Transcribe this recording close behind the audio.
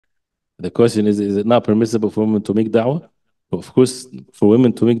The question is it not permissible for women to make da'wah? Of course, for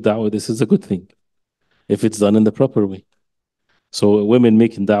women to make da'wah, this is a good thing if it's done in the proper way. So women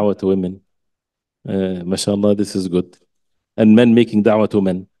making da'wah to women, mashallah, this is good. And men making da'wah to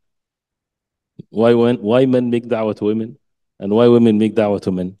men. Why men make da'wah to women? And why women make da'wah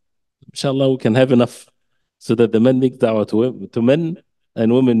to men? Inshallah, we can have enough so that the men make da'wah to men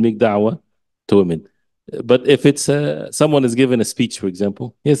and women make da'wah to women. But if it's someone is given a speech, for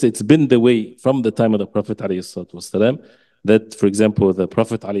example, yes, it's been the way from the time of the Prophet ﷺ that, for example, the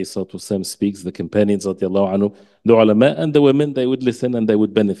Prophet ﷺ speaks, the companions radiallahu anhu, the ulama and the women, they would listen and they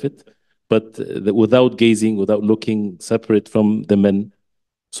would benefit, but without gazing, without looking separate from the men.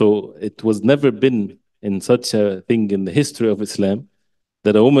 So it was never been in such a thing in the history of Islam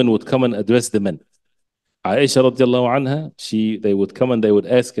that a woman would come and address the men. Aisha radiallahu anha, they would come and they would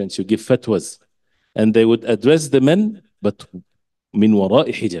ask and she would give fatwas. And they would address the men, but min wara'i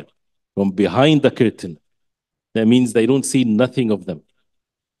hijab, from behind the curtain. That means they don't see nothing of them.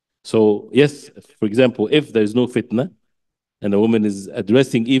 So yes, for example, if there's no fitna, and a woman is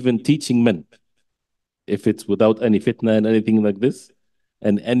addressing, even teaching men, if it's without any fitna and anything like this,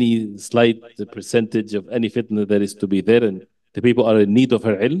 and any slight percentage of any fitna that is to be there, and the people are in need of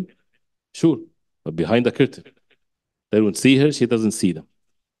her ilm, sure, but behind the curtain. They don't see her, she doesn't see them.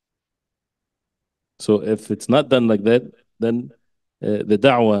 So if it's not done like that, then the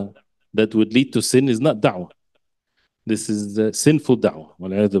da'wah that would lead to sin is not da'wah. This is sinful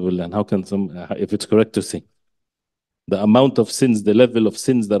da'wah. And how can if it's correct to say? The amount of sins, the level of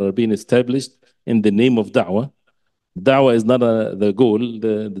sins that are being established in the name of da'wah. Da'wah is not the goal.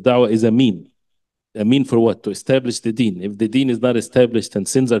 The da'wah is a mean. A mean for what? To establish the deen. If the deen is not established and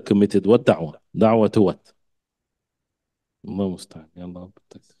sins are committed, what da'wah? Da'wah to what? Allah musta'an. Ya Allah.